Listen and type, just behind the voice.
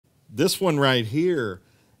this one right here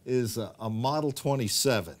is a Model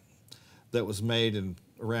 27 that was made in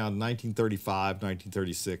around 1935,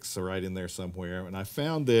 1936, so right in there somewhere. And I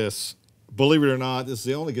found this, believe it or not, this is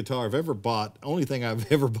the only guitar I've ever bought, only thing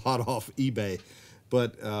I've ever bought off eBay.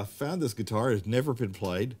 But found this guitar, it's never been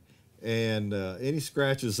played. And any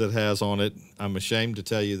scratches it has on it, I'm ashamed to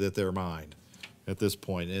tell you that they're mine at this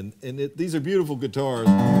point. And these are beautiful guitars.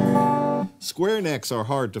 Square necks are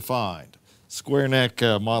hard to find. Square neck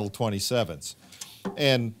Model 27s.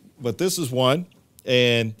 But this is one,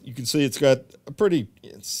 and you can see it's got a pretty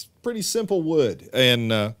simple wood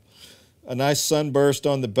and a nice sunburst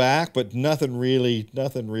on the back, but nothing really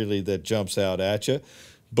that jumps out at you.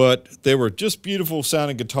 But they were just beautiful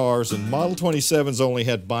sounding guitars, and Model 27s only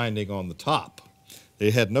had binding on the top.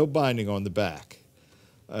 They had no binding on the back,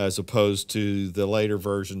 as opposed to the later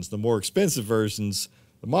versions, the more expensive versions.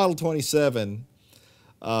 The Model 27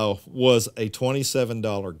 was a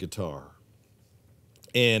 $27 guitar.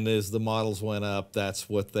 And as the models went up, that's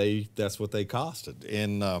what they costed.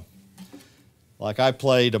 And like I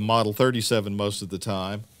played a Model 37 most of the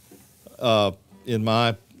time in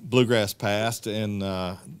my bluegrass past, and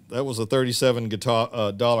that was a $37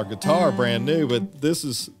 guitar, brand new. But this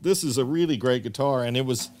is a really great guitar, and it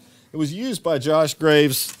was used by Josh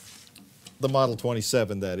Graves, the Model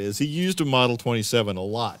 27. That is, he used a Model 27 a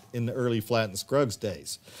lot in the early Flat and Scruggs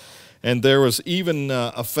days, and there was even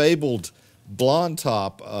a fabled blonde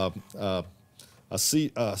top, a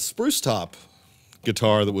spruce top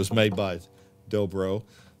guitar that was made by Dobro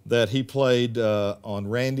that he played on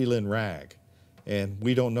Randy Lynn Rag. And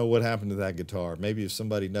we don't know what happened to that guitar. Maybe if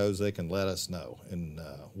somebody knows, they can let us know, and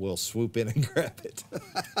we'll swoop in and grab it.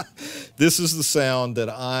 This is the sound that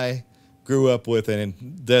I grew up with, and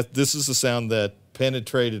this is the sound that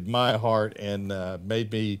penetrated my heart and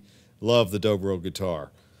made me love the Dobro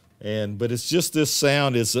guitar. But it's just this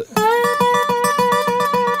sound is.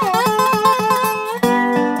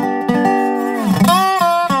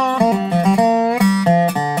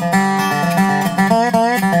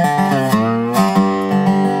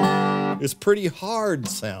 It's pretty hard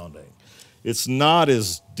sounding. It's not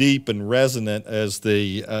as deep and resonant as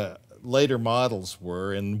the later models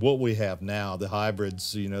were, and what we have now, the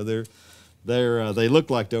hybrids. You know, they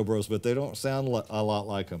look like Dobros, but they don't sound a lot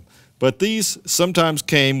like them. But these sometimes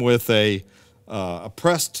came with a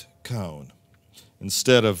pressed cone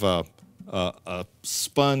instead of a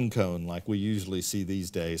spun cone like we usually see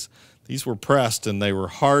these days. These were pressed, and they were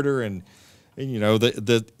harder, and you know,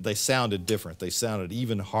 they sounded different. They sounded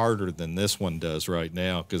even harder than this one does right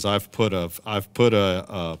now, because I've put a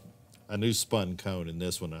new spun cone in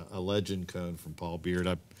this one, a Legend cone from Paul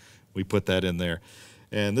Beard. We put that in there,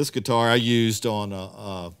 and this guitar I used on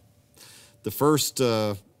the first,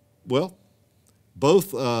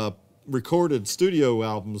 both recorded studio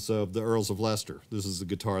albums of the Earls of Leicester. This is the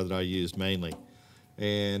guitar that I used mainly,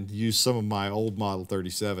 and used some of my old Model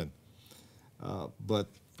 37, but.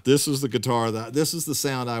 This is the guitar this is the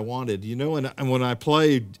sound I wanted. You know, and when I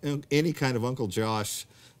play any kind of Uncle Josh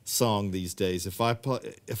song these days, if I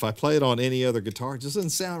play it on any other guitar, it just doesn't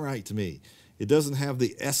sound right to me. It doesn't have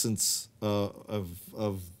the essence of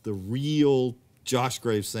the real Josh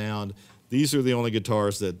Graves sound. These are the only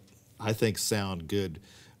guitars that I think sound good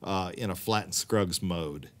in a Flat and Scruggs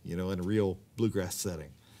mode, you know, in a real bluegrass setting.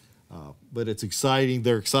 But it's exciting.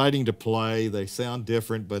 They're exciting to play. They sound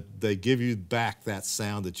different, but they give you back that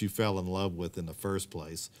sound that you fell in love with in the first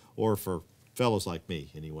place, or for fellows like me,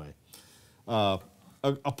 anyway. I'll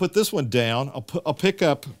put this one down. I'll pick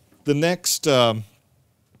up the next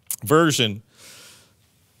version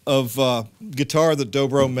of guitar that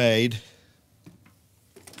Dobro made.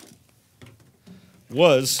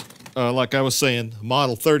 Was, like I was saying,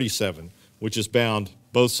 Model 37, which is bound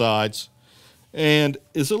both sides. And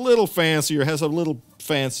is a little fancier, has a little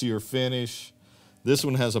fancier finish. This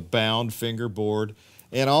one has a bound fingerboard.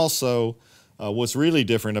 And also, what's really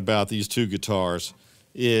different about these two guitars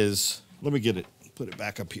is, let me put it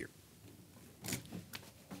back up here.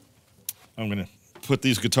 I'm going to put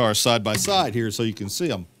these guitars side by side here so you can see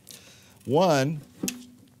them. One,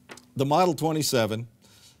 the Model 27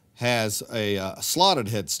 has a slotted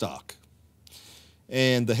headstock.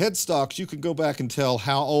 And the headstocks, you can go back and tell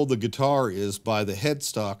how old the guitar is by the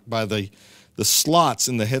headstock, by the slots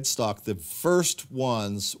in the headstock. The first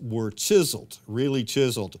ones were chiseled, really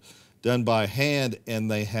chiseled, done by hand, and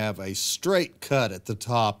they have a straight cut at the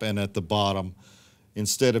top and at the bottom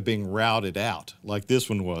instead of being routed out like this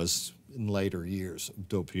one was in later years of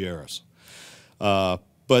Dopieros.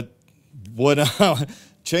 But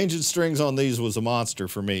changing strings on these was a monster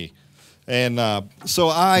for me. And so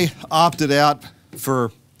I opted out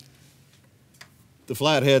for the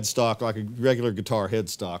flat headstock like a regular guitar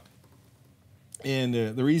headstock, and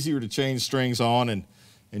they're easier to change strings on. And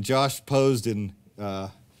Josh posed in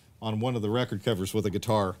on one of the record covers with a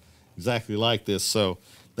guitar exactly like this, so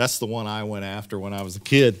that's the one I went after when I was a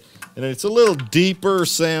kid. And it's a little deeper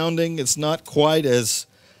sounding. It's not quite as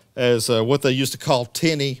what they used to call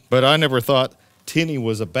tinny, but I never thought tinny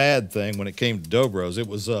was a bad thing when it came to Dobros. It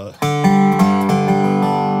was.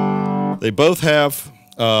 They both have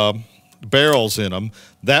barrels in them.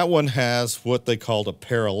 That one has what they called a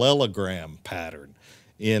parallelogram pattern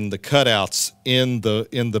in the cutouts in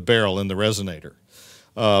the barrel, in the resonator.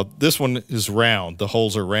 This one is round. The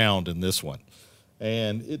holes are round in this one.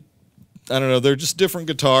 And I don't know, they're just different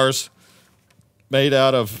guitars made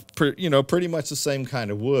out of, pretty much the same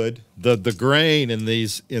kind of wood. The grain in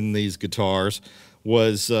these guitars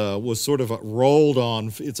was sort of a rolled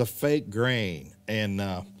on. It's a fake grain,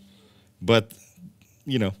 and but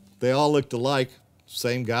they all looked alike.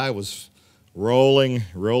 Same guy was rolling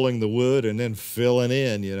the wood and then filling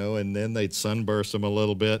in, and then they'd sunburst them a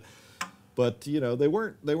little bit. But they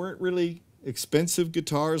weren't really expensive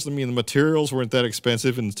guitars. I mean, the materials weren't that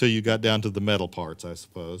expensive until you got down to the metal parts, I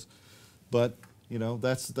suppose. But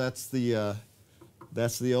that's the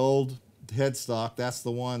old headstock. That's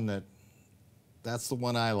the one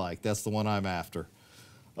I like. That's the one I'm after.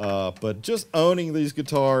 But just owning these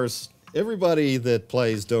guitars, everybody that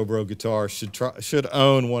plays Dobro guitar should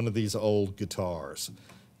own one of these old guitars.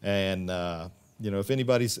 And if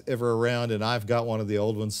anybody's ever around and I've got one of the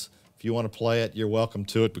old ones, if you want to play it, you're welcome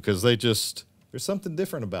to it, because there's something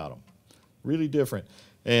different about them, really different.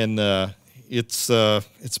 And it's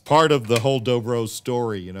part of the whole Dobro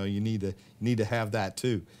story. You need to have that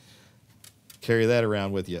too. Carry that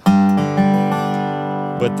around with you.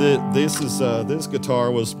 But this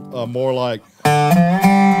guitar was more like.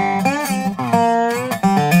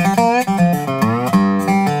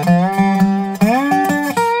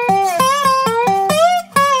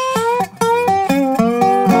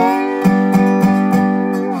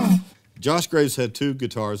 Josh Graves had two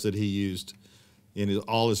guitars that he used in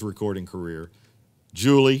all his recording career.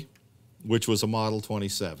 Julie, which was a Model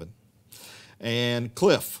 27, and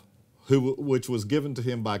Cliff, which was given to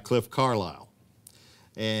him by Cliff Carlisle,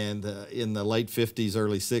 and in the late 50s,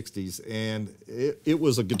 early 60s. And it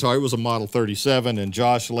was a guitar. It was a Model 37, and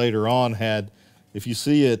Josh later on had, if you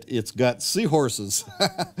see it, it's got seahorses.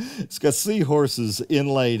 It's got seahorses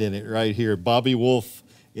inlaid in it right here. Bobby Wolf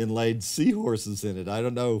inlaid seahorses in it. I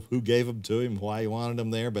don't know who gave them to him, why he wanted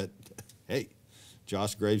them there, but hey,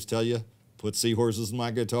 Josh Graves tell you, put seahorses in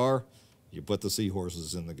my guitar, you put the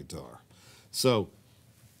seahorses in the guitar. So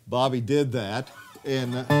Bobby did that,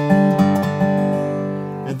 and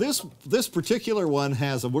this particular one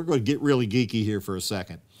has we're going to get really geeky here for a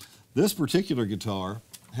second. This particular guitar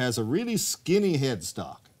has a really skinny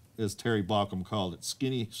headstock, as Terry Bauckham called it,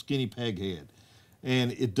 skinny peg head.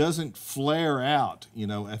 And it doesn't flare out,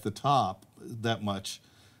 at the top that much,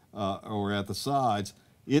 or at the sides.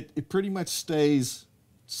 It pretty much stays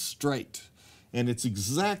straight. And it's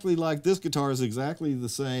exactly like, this guitar is exactly the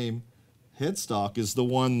same headstock as the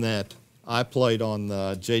one that I played on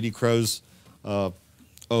J.D. Crow's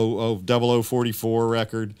 0044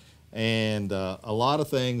 record. And a lot of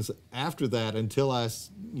things after that until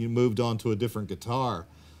you moved on to a different guitar.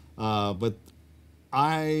 But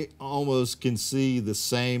I almost can see the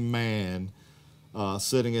same man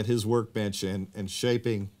sitting at his workbench and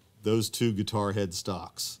shaping those two guitar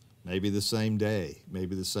headstocks. Maybe the same day,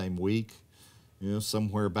 maybe the same week,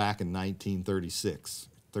 somewhere back in 1936,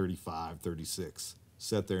 35, 36.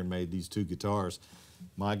 Sat there and made these two guitars.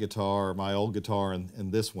 My guitar, my old guitar,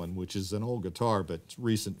 and this one, which is an old guitar, but it's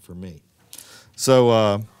recent for me.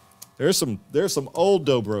 So there's some old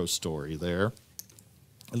Dobro story there.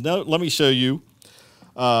 And now let me show you.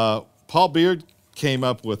 Paul Beard came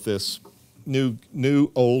up with this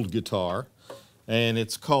new old guitar, and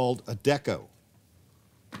it's called a Deco.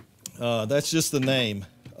 That's just the name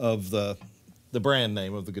of the brand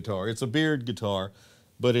name of the guitar. It's a Beard guitar,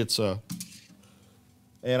 but it's a.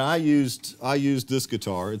 And I used this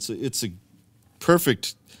guitar. It's a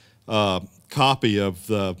perfect copy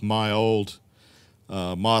of my old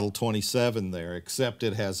Model 27 there, except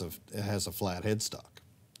it has a flat headstock.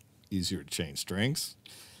 Easier to change strings,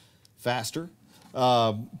 faster,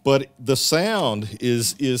 but the sound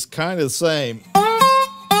is kind of the same.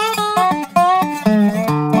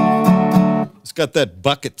 It's got that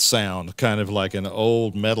bucket sound, kind of like an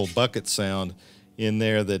old metal bucket sound in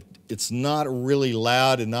there, that it's not really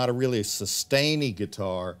loud and not a really sustainy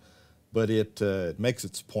guitar, but it makes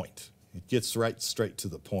its point. It gets right straight to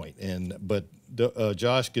the point. But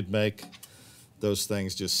Josh could make those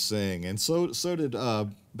things just sing. And so did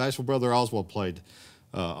Bashful Brother Oswald played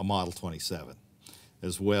a Model 27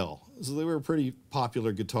 as well. So they were pretty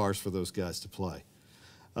popular guitars for those guys to play.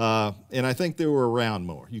 And I think they were around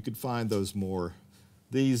more. You could find those more.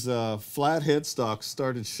 These flat headstocks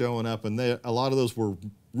started showing up, and a lot of those were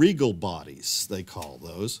regal bodies, they call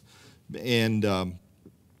those. And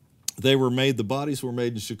they were made, the bodies were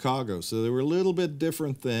made in Chicago, so they were a little bit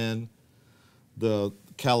different than the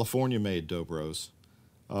California-made Dobros.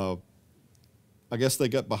 I guess they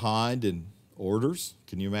got behind in orders.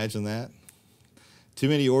 Can you imagine that? Too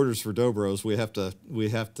many orders for Dobros. We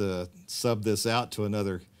have to sub this out to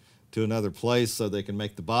another place so they can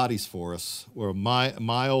make the bodies for us. Where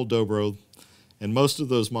my old Dobro and most of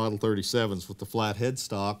those Model 37s with the flat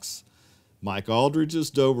headstocks, Mike Aldridge's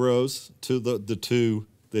Dobros, to the two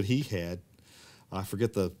that he had. I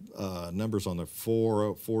forget the numbers on the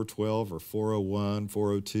 412 or 401,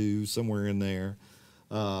 402, somewhere in there.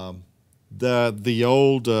 The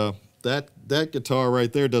old that guitar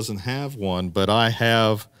right there doesn't have one, but I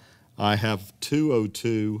have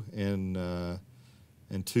 202 and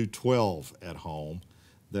 212 at home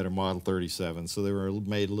that are Model 37. So they were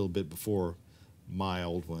made a little bit before my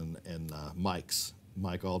old one and Mike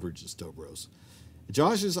Aldridge's Dobros.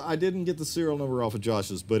 Josh's, I didn't get the serial number off of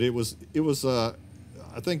Josh's, but it was I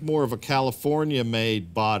think more of a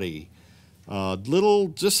California-made body,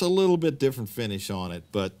 just a little bit different finish on it,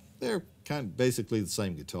 but they're kind of basically the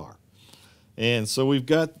same guitar. And so we've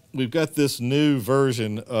got this new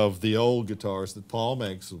version of the old guitars that Paul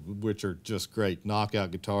makes, which are just great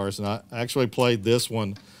knockout guitars. And I actually played this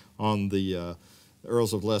one on the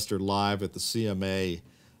Earls of Leicester live at the CMA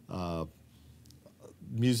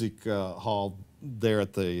Music Hall there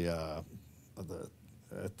at the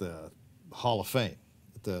Hall of Fame,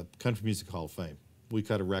 at the Country Music Hall of Fame. We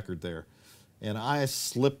cut a record there. And I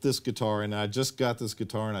slipped this guitar, and I just got this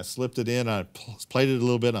guitar, and I slipped it in, I played it a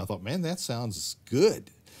little bit, and I thought, man, that sounds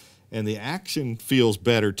good. And the action feels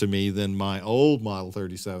better to me than my old Model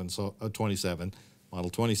 37, so 27,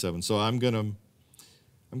 Model 27. So I'm gonna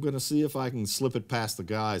see if I can slip it past the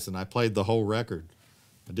guys. And I played the whole record.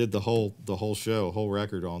 I did the whole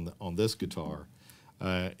record on this guitar,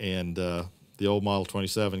 and the old Model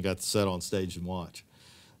 27 got to set on stage and watch.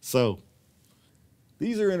 So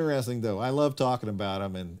these are interesting, though. I love talking about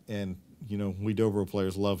them, and you know, we Dobro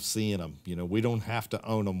players love seeing them. You know, we don't have to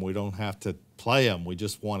own them, we don't have to play them. We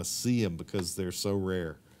just want to see them because they're so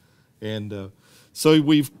rare. And so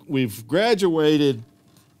we've graduated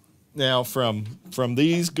now from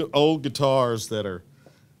these old guitars that were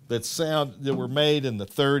made in the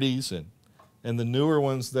 30s, and the newer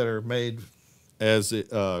ones that are made as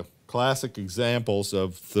classic examples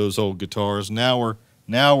of those old guitars.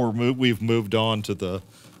 We've moved on to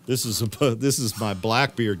this is my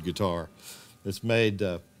Blackbeard guitar. It's made,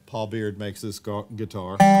 Paul Beard makes this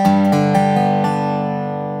guitar,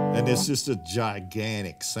 and it's just a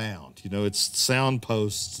gigantic sound. You know, it's sound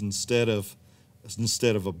posts instead of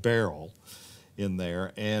a barrel in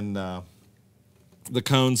there, and the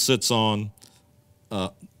cone sits on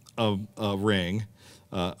a ring,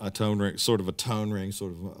 a tone ring, sort of a tone ring,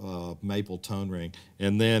 sort of a maple tone ring,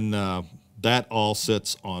 and then that all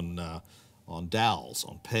sits on dowels,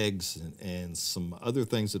 on pegs, and some other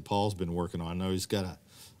things that Paul's been working on. I know he's got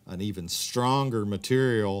an even stronger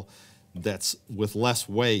material that's with less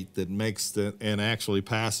weight that makes and actually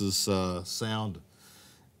passes sound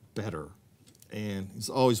better. And he's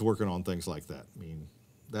always working on things like that. I mean,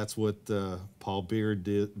 that's what Paul Beard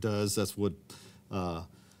does. That's what Mr.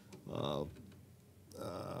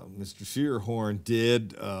 Shearhorn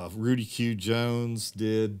did. Rudy Q. Jones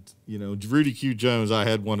did. You know, Rudy Q. Jones, I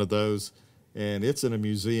had one of those, and it's in a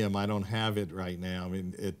museum. I don't have it right now. I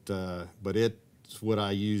mean, but it's what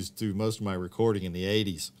I used through most of my recording in the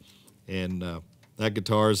 80s. And that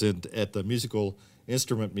guitar is at the Musical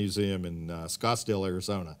Instrument Museum in Scottsdale,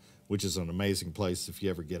 Arizona, which is an amazing place if you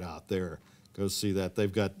ever get out there. Go see that.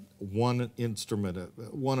 They've got one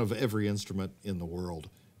of every instrument in the world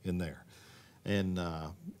in there. And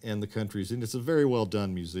the countries, and it's a very well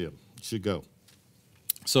done museum. You should go.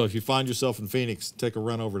 So if you find yourself in Phoenix, take a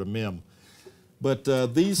run over to MIM. But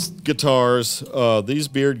these guitars, these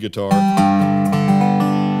Beard guitars,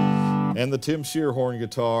 and the Tim Shearhorn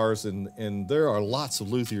guitars, and there are lots of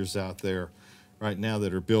luthiers out there right now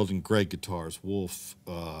that are building great guitars. Wolf,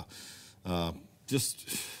 just,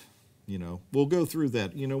 you know, we'll go through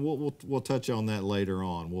that. You know, we'll touch on that later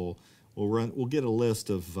on. We'll get a list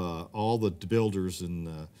of all the builders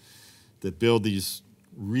that build these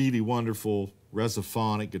really wonderful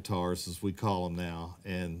Resophonic guitars, as we call them now.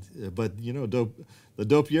 And but you know, the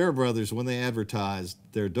Dopier brothers, when they advertised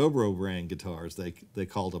their Dobro brand guitars, they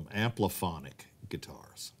called them ampliphonic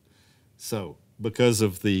guitars. So because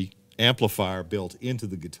of the amplifier built into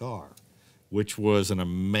the guitar, which was an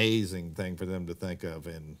amazing thing for them to think of,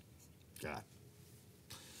 and God,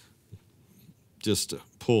 just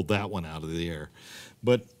pulled that one out of the air.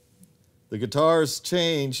 But the guitars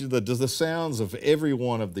change. The sounds of every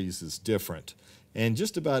one of these is different. And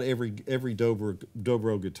just about every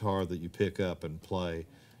Dobro guitar that you pick up and play,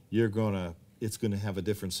 it's gonna have a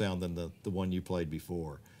different sound than the one you played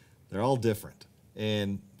before. They're all different.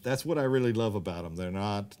 And that's what I really love about them. They're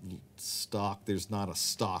not stock. There's not a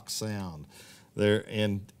stock sound.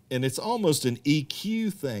 And it's almost an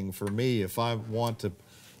EQ thing for me. If I want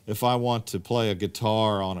to play a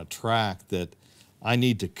guitar on a track that I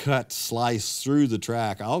need to slice through the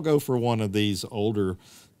track, I'll go for one of these older,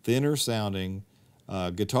 thinner sounding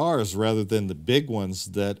guitars rather than the big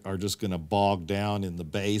ones that are just going to bog down in the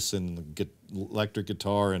bass and the electric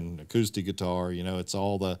guitar and acoustic guitar. You know, it's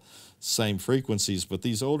all the same frequencies, but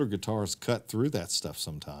these older guitars cut through that stuff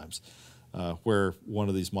sometimes, where one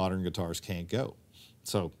of these modern guitars can't go.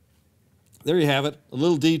 So there you have it, a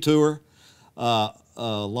little detour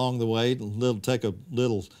along the way. Take a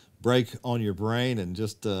little break on your brain and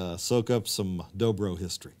just soak up some Dobro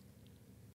history.